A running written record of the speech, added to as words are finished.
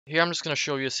here I'm just going to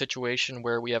show you a situation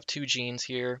where we have two genes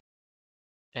here,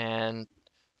 and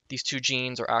these two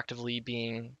genes are actively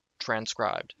being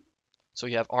transcribed. So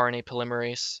you have RNA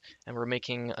polymerase, and we're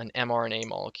making an mRNA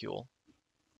molecule.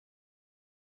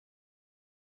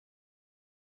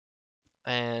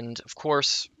 And of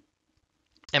course,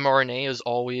 mRNA is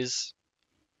always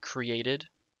created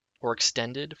or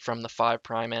extended from the 5'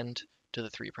 end to the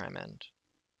 3' end,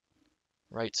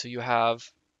 right? So you have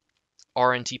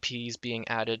RNTPs being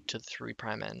added to the 3'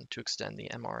 end to extend the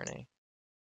mRNA.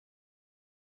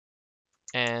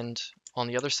 And on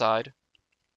the other side,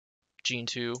 gene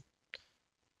 2,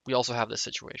 we also have this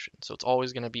situation. So it's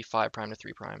always going to be 5' to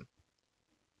 3'.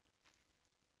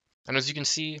 And as you can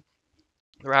see,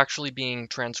 they're actually being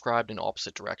transcribed in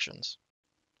opposite directions.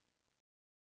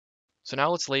 So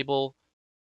now let's label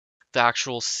the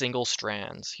actual single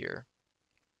strands here.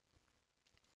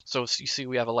 So you see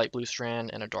we have a light blue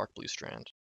strand and a dark blue strand.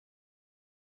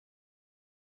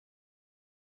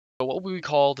 So what would we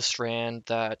call the strand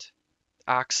that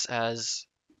acts as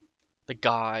the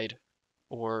guide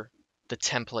or the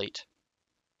template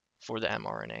for the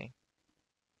mRNA?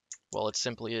 Well, it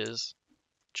simply is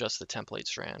just the template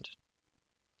strand,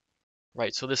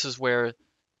 right? So this is where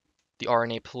the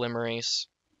RNA polymerase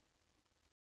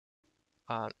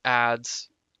adds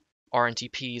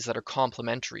RNTPs that are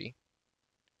complementary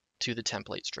to the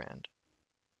template strand.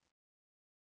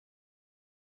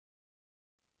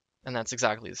 And that's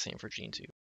exactly the same for gene 2.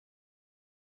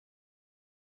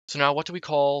 So now what do we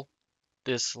call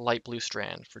this light blue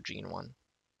strand for gene 1?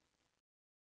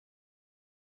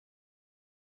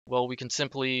 Well, we can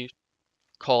simply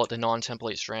call it the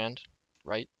non-template strand,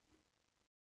 right?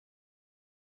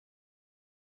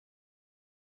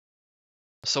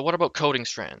 So what about coding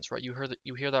strands, right?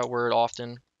 You hear that word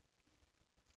often.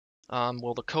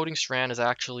 Well, the coding strand is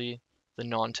actually the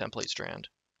non-template strand.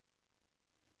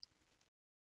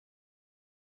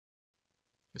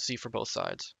 You see for both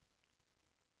sides.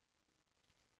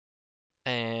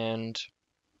 And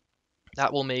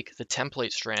that will make the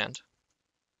template strand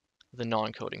the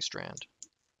non-coding strand.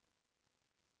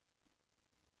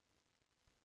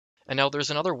 And now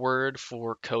there's another word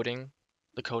for coding,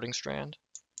 the coding strand,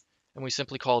 and we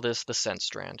simply call this the sense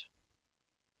strand.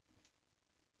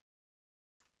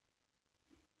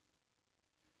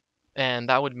 And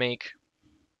that would make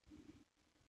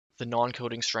the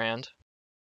non-coding strand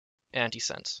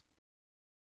antisense.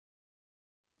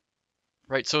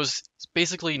 Right, so it's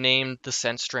basically named the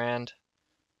sense strand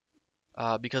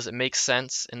because it makes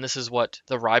sense, and this is what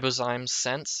the ribozymes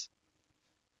sense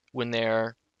when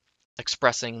they're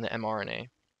expressing the mRNA.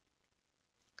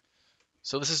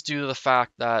 So this is due to the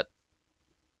fact that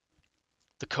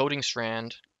the coding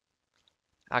strand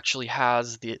actually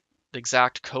has the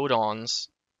exact codons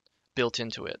built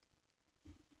into it.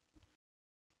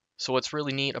 So what's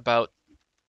really neat about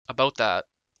that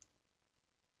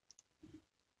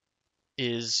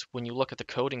is when you look at the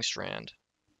coding strand,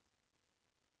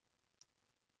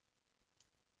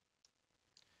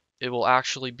 it will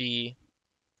actually be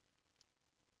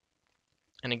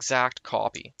an exact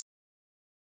copy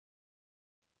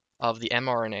of the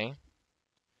mRNA,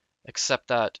 except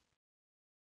that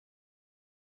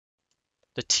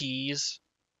the T's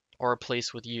are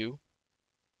replaced with U.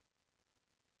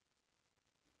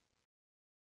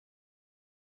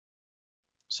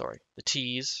 Sorry, the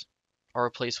T's are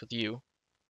replaced with U.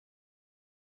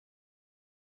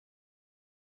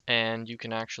 And you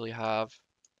can actually have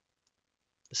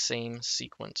the same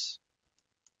sequence.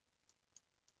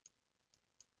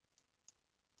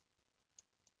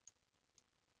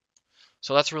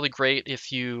 So that's really great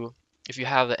if you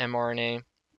have the mRNA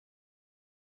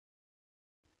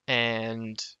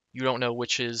and you don't know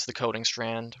which is the coding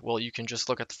strand. Well, you can just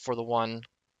look for the one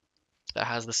that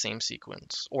has the same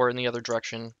sequence. Or in the other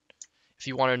direction, if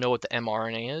you want to know what the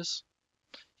mRNA is,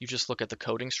 you just look at the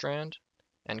coding strand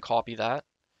and copy that,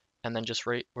 and then just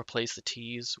replace the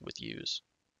T's with U's.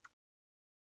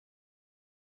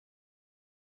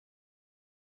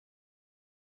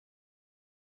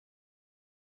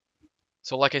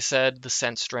 So like I said, the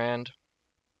sense strand,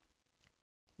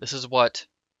 this is what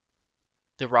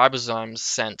the ribozymes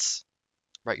sense,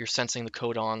 right? You're sensing the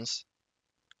codons,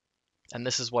 and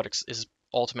this is what is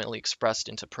ultimately expressed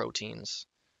into proteins.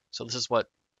 So this is what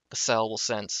the cell will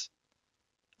sense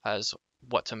as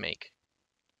what to make.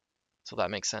 So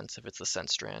that makes sense if it's the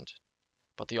sense strand.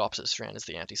 But the opposite strand is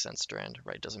the antisense strand,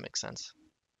 right? It doesn't make sense.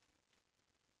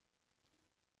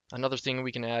 Another thing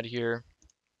we can add here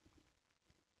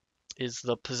is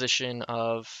the position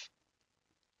of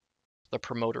the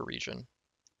promoter region.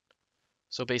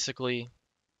 So basically,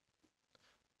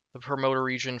 the promoter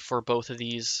region for both of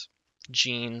these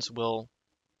genes will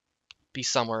be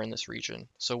somewhere in this region.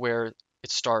 So where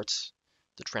it starts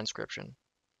the transcription.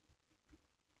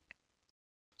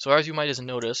 So as you might have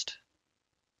noticed,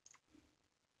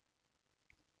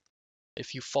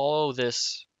 if you follow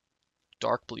this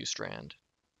dark blue strand,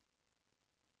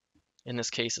 in this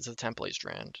case it's a template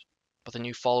strand, but then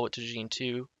you follow it to gene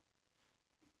 2,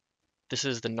 this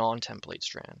is the non-template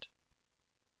strand.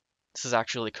 This is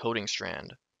actually the coding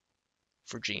strand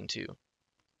for gene 2.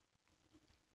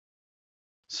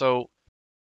 So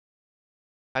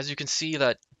as you can see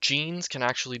that genes can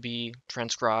actually be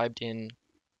transcribed in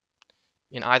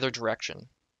either direction,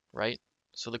 right?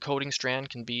 So the coding strand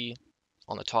can be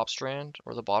on the top strand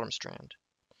or the bottom strand.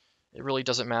 It really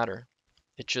doesn't matter.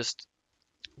 It's just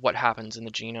what happens in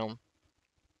the genome,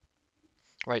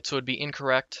 right? So it'd be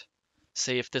incorrect,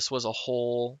 say if this was a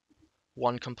whole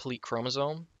one complete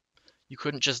chromosome, you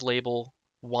couldn't just label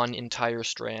one entire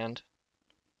strand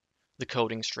the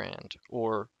coding strand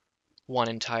or one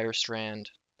entire strand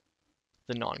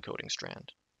the non-coding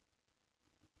strand.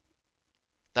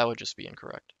 That would just be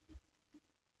incorrect.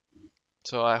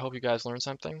 So I hope you guys learned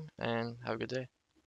something and have a good day.